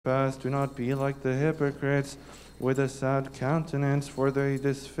fast, do not be like the hypocrites with a sad countenance, for they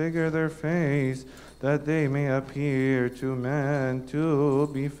disfigure their face, that they may appear to men to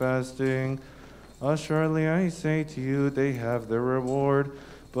be fasting. Assuredly I say to you, they have their reward.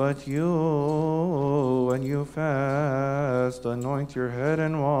 But you, when you fast, anoint your head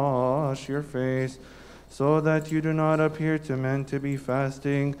and wash your face, so that you do not appear to men to be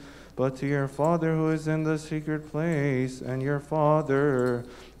fasting, but to your Father who is in the secret place, and your Father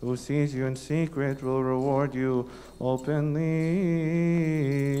who sees you in secret will reward you openly.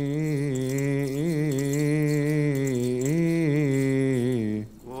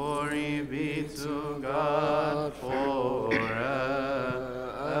 Glory be to God forever.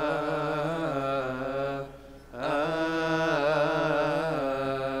 All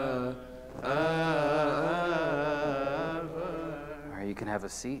right, you can have a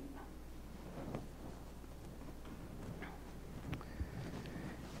seat.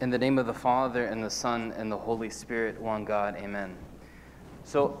 In the name of the Father, and the Son, and the Holy Spirit, one God, amen.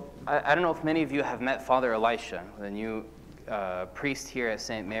 So, I don't know if many of you have met Father Elisha, the new priest here at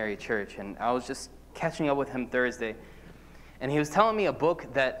St. Mary Church, and I was just catching up with him Thursday, and he was telling me a book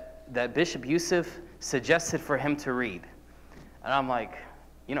that Bishop Yusuf suggested for him to read. And I'm like,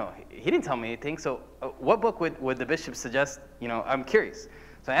 he didn't tell me anything, so what book would the bishop suggest? I'm curious.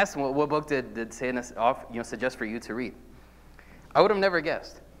 So I asked him, what book did Satan suggest for you to read? I would have never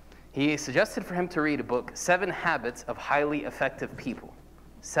guessed. He suggested for him to read a book, 7 Habits of Highly Effective People.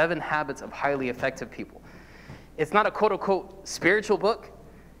 7 Habits of Highly Effective People. It's not a quote-unquote spiritual book,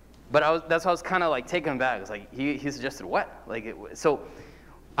 but that's why I was kind of like taken aback. It's like, he suggested what? So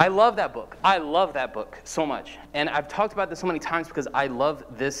I love that book. I love that book so much. And I've talked about this so many times because I love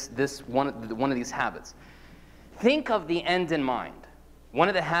this one of these habits. Think of the end in mind. One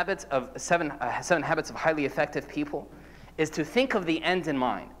of the habits of 7 Habits of Highly Effective People is to think of the end in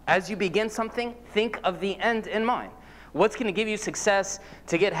mind. As you begin something, think of the end in mind. What's going to give you success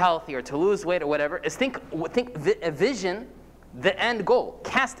to get healthy or to lose weight or whatever is think a vision, the end goal.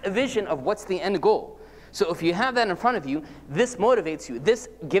 Cast a vision of what's the end goal. So if you have that in front of you, this motivates you. This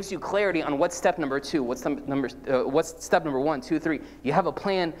gives you clarity on what's step number 2, what's step number 1, 2, 3. You have a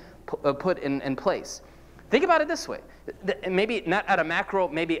plan put in place. Think about it this way. Maybe not at a macro,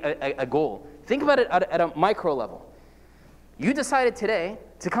 maybe a goal. Think about it at a micro level. You decided today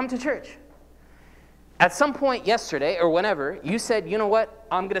to come to church. At some point yesterday or whenever, you said, you know what,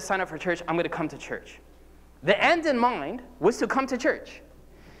 I'm going to sign up for church, I'm going to come to church. The end in mind was to come to church.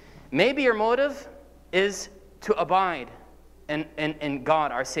 Maybe your motive is to abide in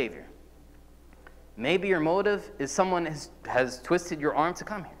God, our Savior. Maybe your motive is someone has twisted your arm to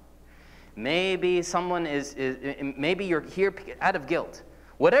come here. Maybe someone maybe you're here out of guilt.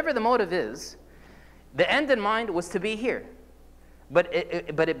 Whatever the motive is, the end in mind was to be here. But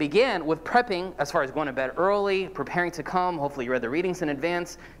it began with prepping as far as going to bed early, preparing to come. Hopefully you read the readings in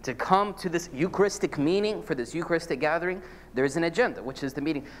advance. To come to this Eucharistic meeting, for this Eucharistic gathering, there's an agenda, which is the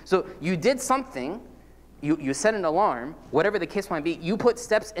meeting. So you did something, you set an alarm, whatever the case might be, you put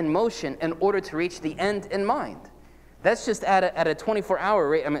steps in motion in order to reach the end in mind. That's just at a 24-hour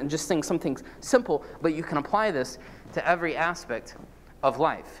rate. I'm just saying something simple, but you can apply this to every aspect of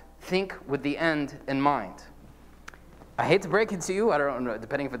life. Think with the end in mind. I hate to break it to you, I don't know,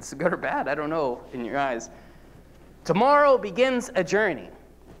 depending if it's good or bad, I don't know in your eyes. Tomorrow begins a journey.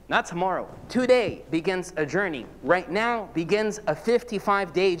 Not tomorrow. Today begins a journey. Right now begins a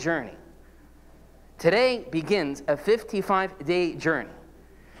 55-day journey. Today begins a 55-day journey.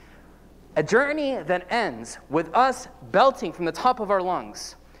 A journey that ends with us belting from the top of our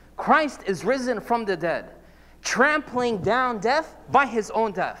lungs. Christ is risen from the dead, trampling down death by his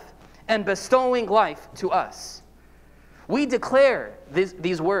own death, and bestowing life to us. We declare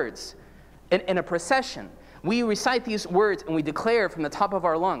these words in a procession. We recite these words and we declare from the top of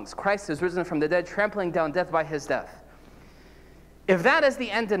our lungs, Christ is risen from the dead, trampling down death by his death. If that is the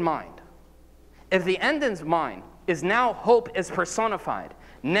end in mind, if the end in mind is now hope is personified,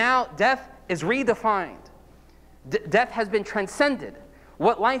 now death is redefined, death has been transcended.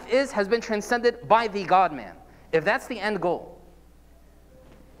 What life is has been transcended by the God-man. If that's the end goal,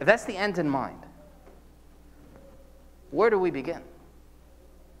 if that's the end in mind, where do we begin?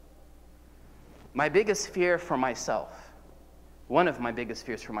 My biggest fear for myself, one of my biggest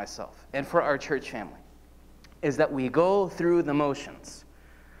fears for myself and for our church family, is that we go through the motions.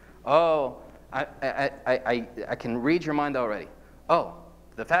 Oh, I can read your mind already. Oh,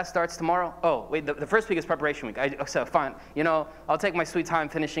 the fast starts tomorrow? Oh, wait, the first week is preparation week. So fine, I'll take my sweet time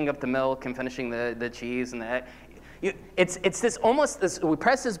finishing up the milk and finishing the cheese and the egg. It's this almost this. We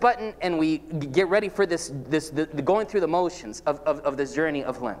press this button and we get ready for the going through the motions of this journey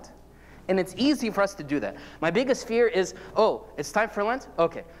of Lent. And it's easy for us to do that. My biggest fear is, oh, it's time for Lent?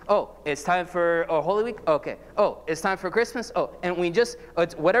 Okay. Oh, it's time for Holy Week? Okay. Oh, it's time for Christmas? Oh, and we just,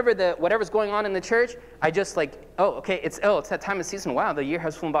 it's whatever's going on in the church, I just like, oh, okay, it's that time of season. Wow, the year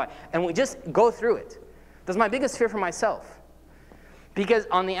has flown by. And we just go through it. That's my biggest fear for myself. Because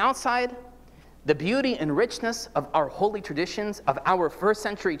on the outside, the beauty and richness of our holy traditions, of our first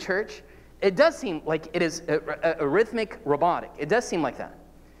century church, it does seem like it is a rhythmic robotic. It does seem like that.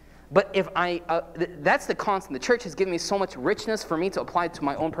 But if that's the constant. The church has given me so much richness for me to apply to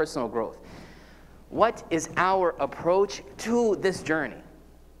my own personal growth. What is our approach to this journey?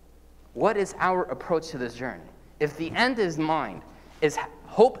 What is our approach to this journey? If the end is mind, is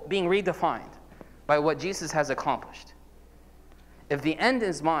hope being redefined by what Jesus has accomplished? If the end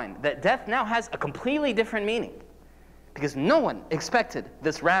is mine, that death now has a completely different meaning. Because no one expected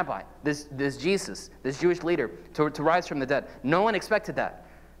this rabbi, this Jesus, this Jewish leader to rise from the dead. No one expected that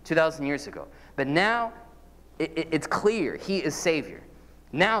 2,000 years ago. But now it's clear he is Savior.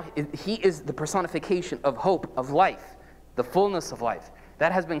 Now he is the personification of hope, of life, the fullness of life.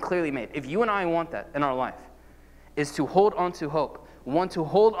 That has been clearly made. If you and I want that in our life, is to hold on to hope, want to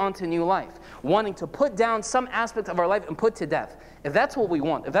hold on to new life, wanting to put down some aspect of our life and put to death. If that's what we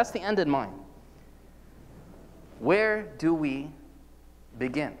want, if that's the end in mind, where do we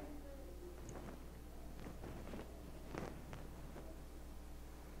begin?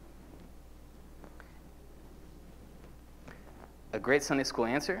 A great Sunday school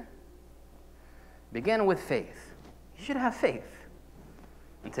answer: begin with faith. You should have faith.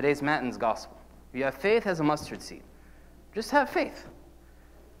 In today's Matins Gospel, you have faith as a mustard seed. Just have faith.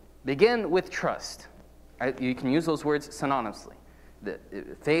 Begin with trust. You can use those words synonymously.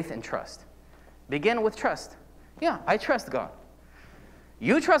 Faith and trust. Begin with trust. Yeah, I trust God.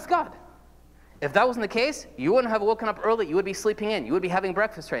 You trust God. If that wasn't the case, you wouldn't have woken up early. You would be sleeping in. You would be having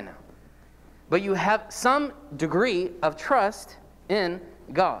breakfast right now. But you have some degree of trust in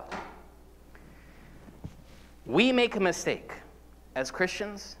God. We make a mistake as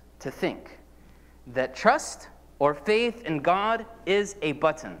Christians to think that trust or faith in God is a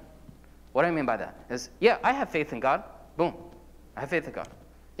button. What do I mean by that? Is, yeah, I have faith in God. Boom. I have faith in God.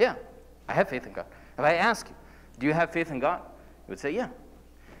 Yeah, I have faith in God. If I ask you, do you have faith in God? You would say, yeah.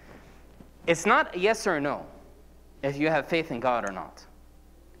 It's not a yes or a no if you have faith in God or not.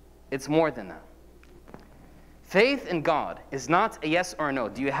 It's more than that. Faith in God is not a yes or a no.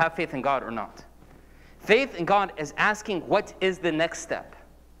 Do you have faith in God or not? Faith in God is asking, what is the next step?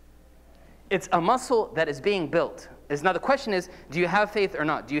 It's a muscle that is being built. Now the question is, do you have faith or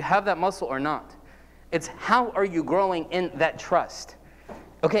not? Do you have that muscle or not? It's how are you growing in that trust?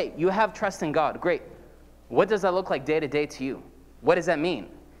 Okay, you have trust in God. Great. What does that look like day to day to you? What does that mean?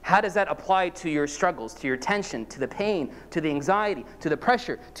 How does that apply to your struggles, to your tension, to the pain, to the anxiety, to the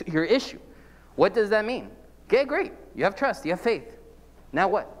pressure, to your issue? What does that mean? Okay, great. You have trust. You have faith. Now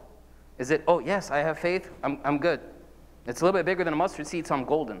what? Is it, oh, yes, I have faith. I'm good. It's a little bit bigger than a mustard seed, so I'm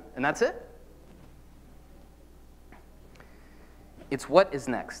golden. And that's it? It's what is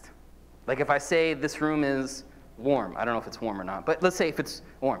next. Like if I say this room is warm. I don't know if it's warm or not. But let's say if it's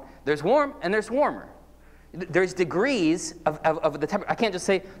warm. There's warm and there's warmer. There's degrees of the temperature. I can't just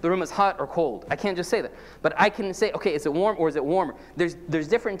say the room is hot or cold. I can't just say that. But I can say, okay, is it warm or is it warmer? There's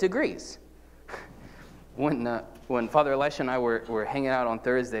different degrees. When Father Elisha and I were hanging out on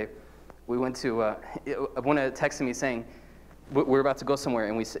Thursday, we went to, one texted me saying, we're about to go somewhere,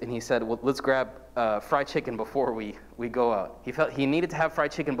 and he said, well, let's grab fried chicken before we go out. He felt he needed to have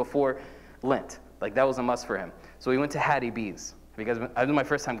fried chicken before Lent. Like that was a must for him. So we went to Hattie B's, because it was my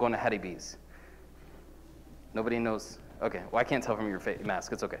first time going to Hattie B's. Nobody knows. Okay, well I can't tell from your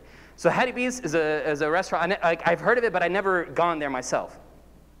mask. It's okay. So Hattie B's is a restaurant. I've heard of it, but I've never gone there myself.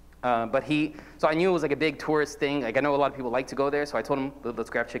 So I knew it was like a big tourist thing. Like I know a lot of people like to go there, so I told him, let's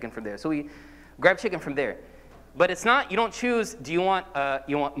grab chicken from there. So we grabbed chicken from there. But it's not, you don't choose, do you want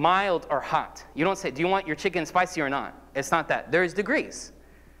mild or hot? You don't say, do you want your chicken spicy or not? It's not that. There's degrees.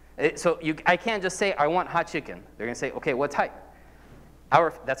 I can't just say, I want hot chicken. They're going to say, okay, what type?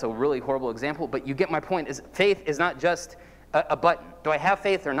 That's a really horrible example, but you get my point. Is faith is not just a button. Do I have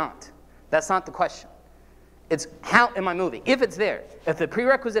faith or not? That's not the question. It's how am I moving? If it's there, if the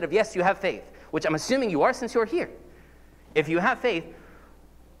prerequisite of yes, you have faith, which I'm assuming you are since you're here. If you have faith,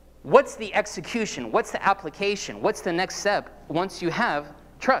 what's the execution? What's the application? What's the next step once you have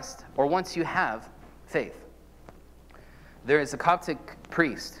trust or once you have faith? There is a Coptic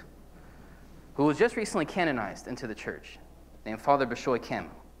priest who was just recently canonized into the church named Father Bishoy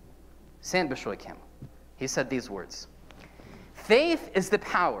Campbell, Saint Bishoy Campbell. He said these words: "Faith is the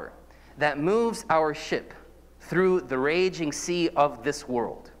power that moves our ship through the raging sea of this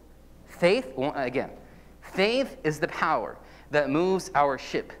world." Faith, again, faith is the power that moves our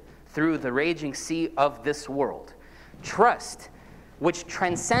ship through the raging sea of this world. Trust, which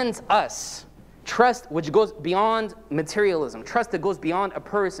transcends us. Trust which goes beyond materialism. Trust that goes beyond a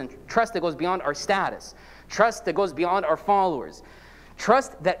person. Trust that goes beyond our status. Trust that goes beyond our followers.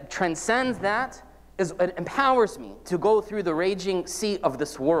 Trust that transcends that it empowers me to go through the raging sea of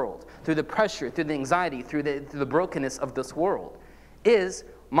this world, through the pressure, through the anxiety, through the brokenness of this world, is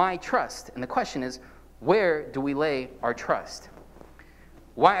my trust. And the question is, where do we lay our trust?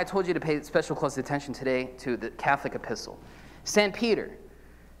 Why I told you to pay special close attention today to the Catholic epistle. St. Peter,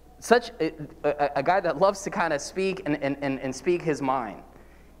 such a guy that loves to kind of speak and speak his mind.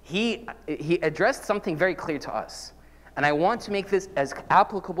 He addressed something very clear to us. And I want to make this as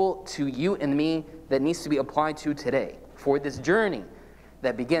applicable to you and me that needs to be applied to today for this journey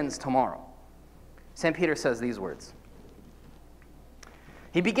that begins tomorrow. St. Peter says these words.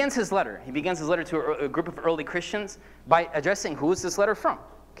 He begins his letter to a group of early Christians by addressing who is this letter from.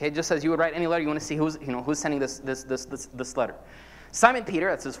 Okay, just as you would write any letter, you want to see who's sending this letter. Simon Peter,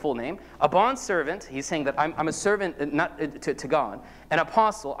 that's his full name, a bondservant. He's saying that I'm a servant not to God, an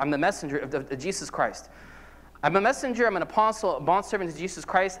apostle. I'm the messenger of Jesus Christ. I'm a messenger, I'm an apostle, a bondservant to Jesus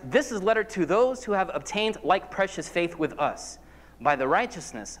Christ. This is letter to those who have obtained like precious faith with us by the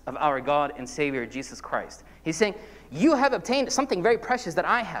righteousness of our God and Savior, Jesus Christ. He's saying, you have obtained something very precious that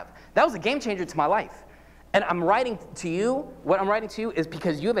I have. That was a game changer to my life. And I'm writing to you, what I'm writing to you is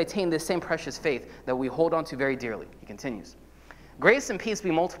because you have attained this same precious faith that we hold on to very dearly. He continues. Grace and peace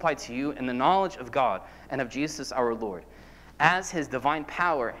be multiplied to you in the knowledge of God and of Jesus our Lord, as his divine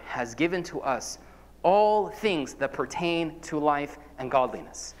power has given to us all things that pertain to life and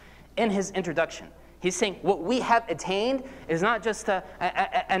godliness. In his introduction, he's saying what we have attained is not just a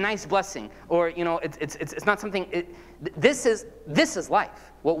nice blessing, or it's not something. This is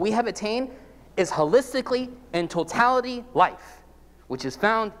life. What we have attained is holistically in totality life, which is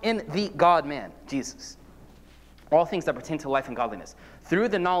found in the God-man, Jesus. All things that pertain to life and godliness, through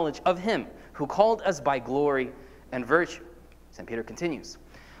the knowledge of him who called us by glory and virtue. St. Peter continues,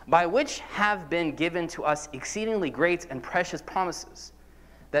 by which have been given to us exceedingly great and precious promises,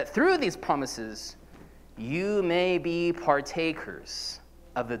 that through these promises you may be partakers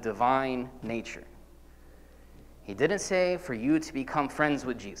of the divine nature. He didn't say for you to become friends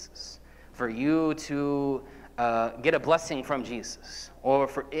with Jesus, for you to get a blessing from Jesus, or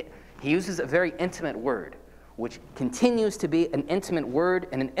for it. He uses a very intimate word, which continues to be an intimate word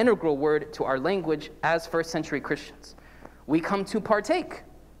and an integral word to our language as first century Christians. We come to partake,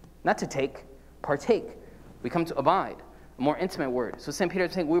 not to take, partake. We come to abide, a more intimate word. So St. Peter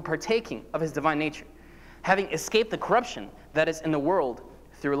is saying we're partaking of his divine nature, having escaped the corruption that is in the world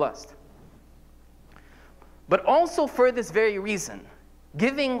through lust. But also for this very reason,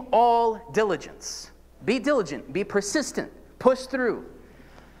 giving all diligence. Be diligent, be persistent, push through.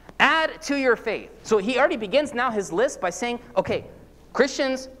 Add to your faith. So he already begins now his list by saying, okay,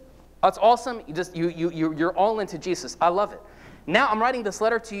 Christians, that's awesome. You're all into Jesus. I love it. Now I'm writing this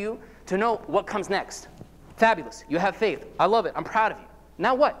letter to you to know what comes next. Fabulous. You have faith. I love it. I'm proud of you.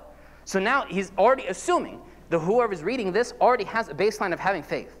 Now what? So now he's already assuming that whoever's reading this already has a baseline of having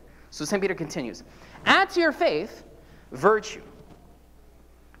faith. So St. Peter continues. Add to your faith virtue.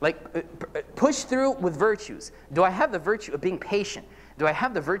 Like push through with virtues. Do I have the virtue of being patient? Do I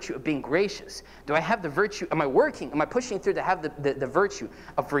have the virtue of being gracious? Do I have the virtue, am I working, am I pushing through to have the virtue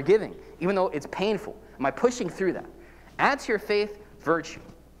of forgiving, even though it's painful? Am I pushing through that? Add to your faith virtue.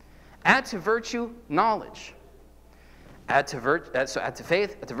 Add to virtue knowledge. Add to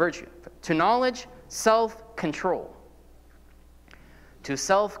faith, add to virtue. To knowledge, self-control. To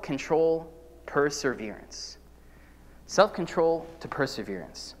self-control, perseverance. Self-control to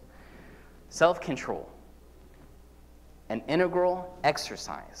perseverance. Self-control. An integral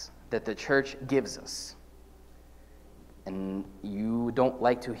exercise that the church gives us. And you don't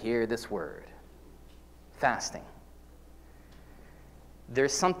like to hear this word. Fasting.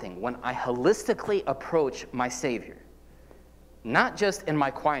 There's something when I holistically approach my Savior, not just in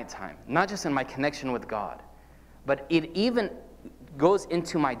my quiet time, not just in my connection with God, but it even goes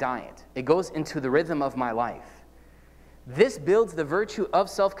into my diet. It goes into the rhythm of my life. This builds the virtue of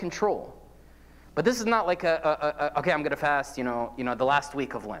self-control. But this is not like okay, I'm going to fast, the last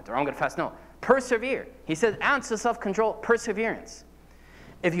week of Lent, or I'm going to fast. No, persevere. He says, add to self-control, perseverance.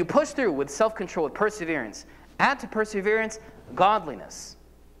 If you push through with self-control, with perseverance, add to perseverance, godliness.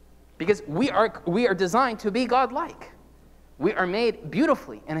 Because we are designed to be God-like. We are made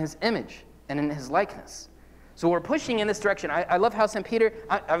beautifully in his image and in his likeness. So we're pushing in this direction. I love how St. Peter,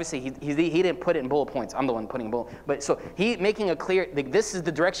 obviously he didn't put it in bullet points. I'm the one putting bullet. But so he making a clear, like, this is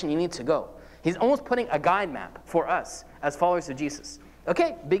the direction you need to go. He's almost putting a guide map for us as followers of Jesus.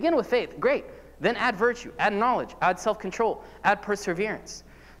 Okay, begin with faith. Great. Then add virtue, add knowledge, add self-control, add perseverance.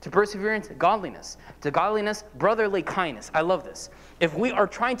 To perseverance, godliness. To godliness, brotherly kindness. I love this. If we are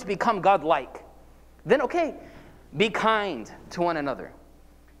trying to become God-like, then okay, be kind to one another.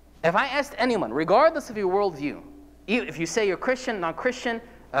 If I asked anyone, regardless of your worldview, if you say you're Christian, non-Christian,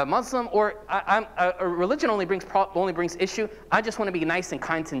 Muslim, or religion only brings issue, I just want to be nice and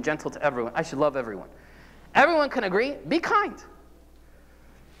kind and gentle to everyone. I should love everyone. Everyone can agree, be kind.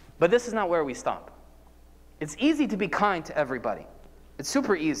 But this is not where we stop. It's easy to be kind to everybody. It's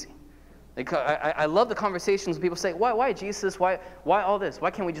super easy. Like, I love the conversations when people say, why Jesus? Why all this? Why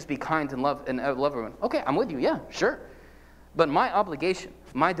can't we just be kind and love everyone? Okay, I'm with you, yeah, sure. But my obligation,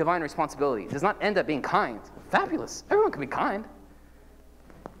 my divine responsibility, does not end up being kind. Fabulous. Everyone can be kind.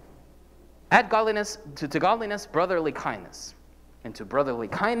 Add godliness to godliness, brotherly kindness. And to brotherly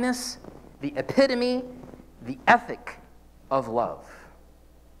kindness, the epitome, the ethic of love.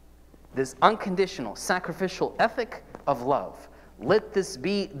 This unconditional, sacrificial ethic of love. Let this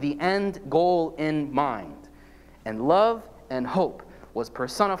be the end goal in mind. And love and hope was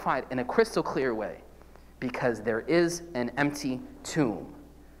personified in a crystal clear way, because there is an empty tomb.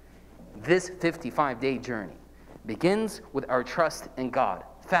 This 55-day journey begins with our trust in God.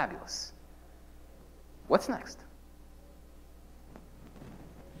 Fabulous. What's next?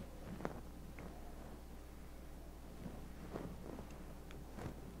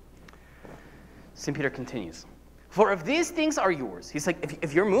 St. Peter continues. For if these things are yours, he's like,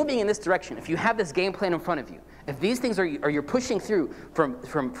 if you're moving in this direction, if you have this game plan in front of you, if these things are you're pushing through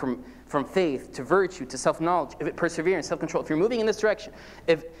from faith to virtue to self-knowledge, if it perseverance, self-control, if you're moving in this direction,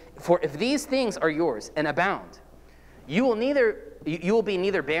 if these things are yours and abound, you will be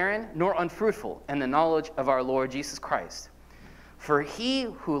neither barren nor unfruitful in the knowledge of our Lord Jesus Christ. For he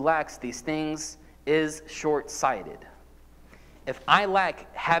who lacks these things is short-sighted. If I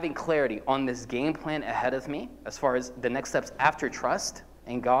lack having clarity on this game plan ahead of me, as far as the next steps after trust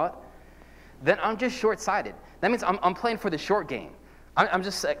in God, then I'm just short-sighted. That means I'm playing for the short game.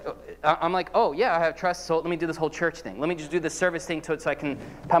 I'm like, oh yeah, I have trust, so let me do this whole church thing. Let me just do this service thing so I can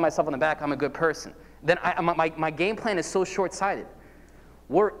pat myself on the back, I'm a good person. Then my game plan is so short-sighted.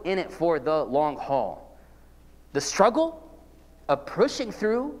 We're in it for the long haul. The struggle of pushing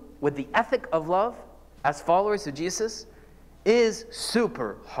through with the ethic of love as followers of Jesus is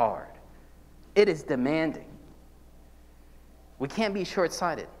super hard. It is demanding. We can't be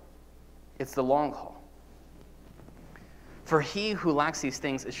short-sighted. It's the long haul. For he who lacks these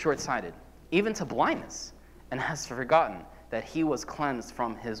things is short-sighted, even to blindness, and has forgotten that he was cleansed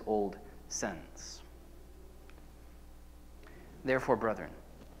from his old sins. Therefore, brethren,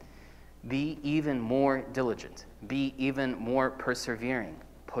 be even more diligent, be even more persevering,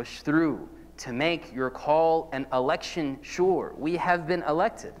 push through to make your call and election sure. We have been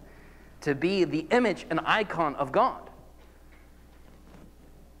elected to be the image and icon of God.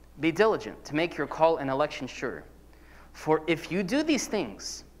 Be diligent to make your call and election sure. For if you do these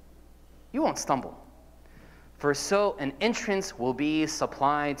things, you won't stumble. For so an entrance will be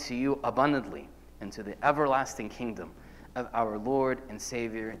supplied to you abundantly into the everlasting kingdom of our Lord and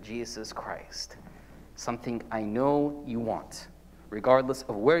Savior, Jesus Christ. Something I know you want, regardless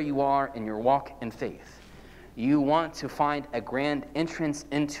of where you are in your walk in faith. You want to find a grand entrance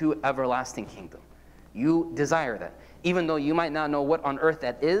into everlasting kingdom. You desire that, even though you might not know what on earth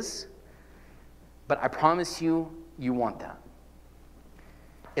that is, but I promise you, you want that.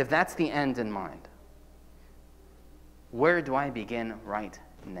 If that's the end in mind, where do I begin right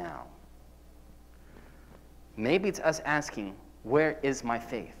now? Maybe it's us asking, where is my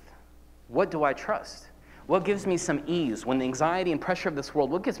faith? What do I trust? What gives me some ease? When the anxiety and pressure of this world,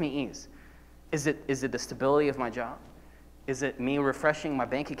 what gives me ease? Is it the stability of my job? Is it me refreshing my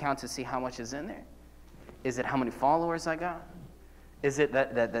bank account to see how much is in there? Is it how many followers I got? Is it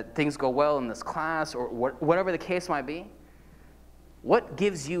that things go well in this class, or whatever the case might be? What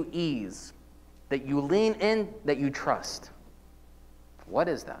gives you ease, that you lean in, that you trust? What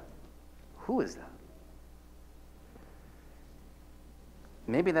is that? Who is that?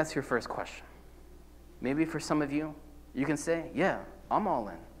 Maybe that's your first question. Maybe for some of you, you can say, yeah, I'm all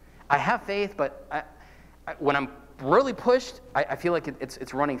in. I have faith, but when I'm really pushed, I feel like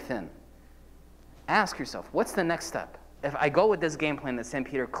it's running thin. Ask yourself, what's the next step? If I go with this game plan that St.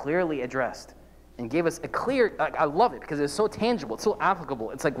 Peter clearly addressed and gave us a clear, I love it because it's so tangible, it's so applicable,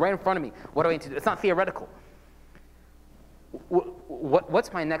 it's like right in front of me. What do I need to do? It's not theoretical.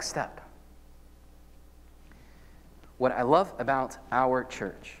 What's my next step? what I love about our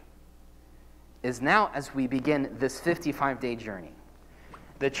church is now as we begin this 55-day journey,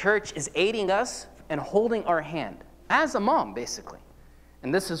 the church is aiding us and holding our hand as a mom, basically.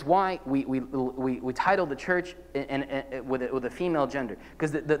 And this is why we titled the church with a female gender,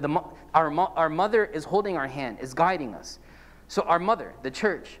 because our mother is holding our hand, is guiding us. So our mother, the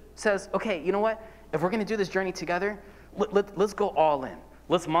church, says, okay, you know what? If we're going to do this journey together, let's go all in.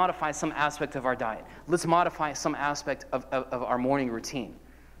 Let's modify some aspect of our diet. Let's modify some aspect of our morning routine.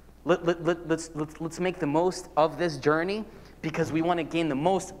 Let's make the most of this journey because we want to gain the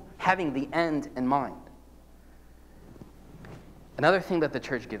most, having the end in mind. Another thing that the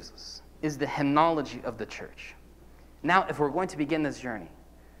church gives us is the hymnology of the church. Now, if we're going to begin this journey,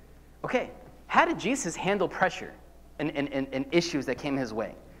 okay, how did Jesus handle pressure and issues that came his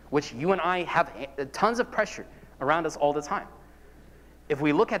way, which you and I have tons of pressure around us all the time? If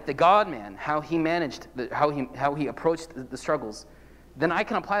we look at the God-man, how he managed, how he approached the struggles, then I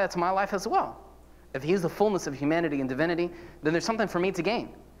can apply that to my life as well. If he's the fullness of humanity and divinity, then there's something for me to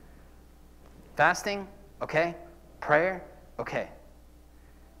gain. Fasting, okay. Prayer, okay.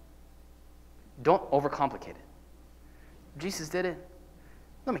 Don't overcomplicate it. If Jesus did it,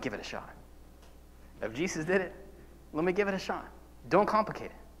 let me give it a shot. If Jesus did it, let me give it a shot. Don't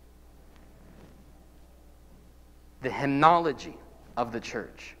complicate it. The hymnology of the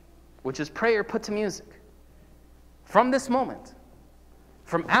church, which is prayer put to music. From this moment,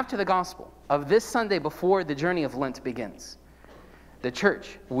 from after the gospel of this Sunday before the journey of Lent begins, the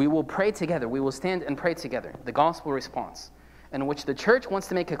church, we will pray together. We will stand and pray together. The gospel response, in which the church wants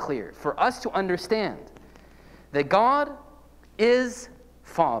to make it clear for us to understand that God is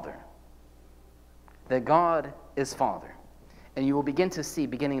Father. That God is Father. And you will begin to see,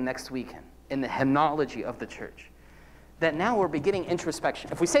 beginning next weekend, in the hymnology of the church, that now we're beginning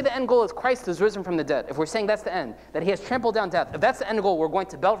introspection. If we say the end goal is Christ is risen from the dead, if we're saying that's the end, that he has trampled down death, if that's the end goal, we're going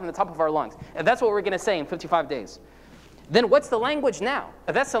to belt from the top of our lungs, if that's what we're going to say in 55 days, then what's the language now?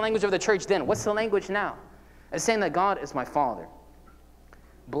 If that's the language of the church then, what's the language now? It's saying that God is my Father.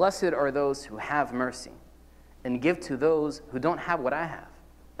 Blessed are those who have mercy and give to those who don't have what I have.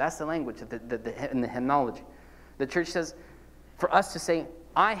 That's the language in the hymnology. The church says, for us to say,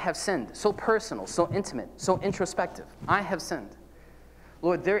 I have sinned, so personal, so intimate, so introspective. I have sinned.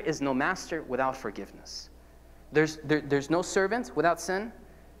 Lord, there is no master without forgiveness. There's no servant without sin.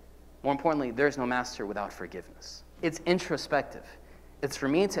 More importantly, there's no master without forgiveness. It's introspective. It's for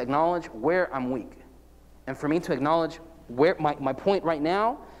me to acknowledge where I'm weak and for me to acknowledge where my point right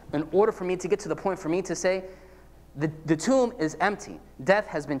now, in order for me to get to the point for me to say, the tomb is empty. Death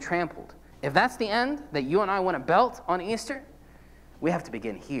has been trampled. If that's the end that you and I want to belt on Easter, we have to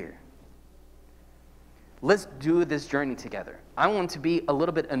begin here. Let's do this journey together. I want to be a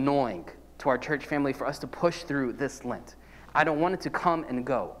little bit annoying to our church family for us to push through this Lent. I don't want it to come and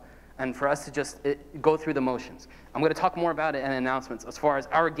go and for us to just go through the motions. I'm going to talk more about it in announcements as far as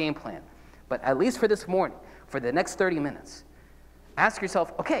our game plan. But at least for this morning, for the next 30 minutes, ask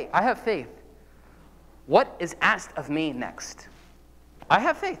yourself, okay, I have faith. What is asked of me next? I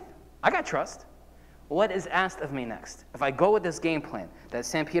have faith. I got trust. What is asked of me next? If I go with this game plan that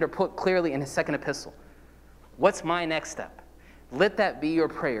St. Peter put clearly in his second epistle, what's my next step? Let that be your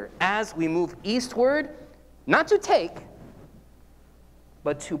prayer as we move eastward, not to take,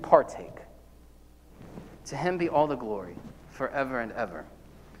 but to partake. To him be all the glory forever and ever.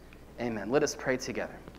 Amen. Let us pray together.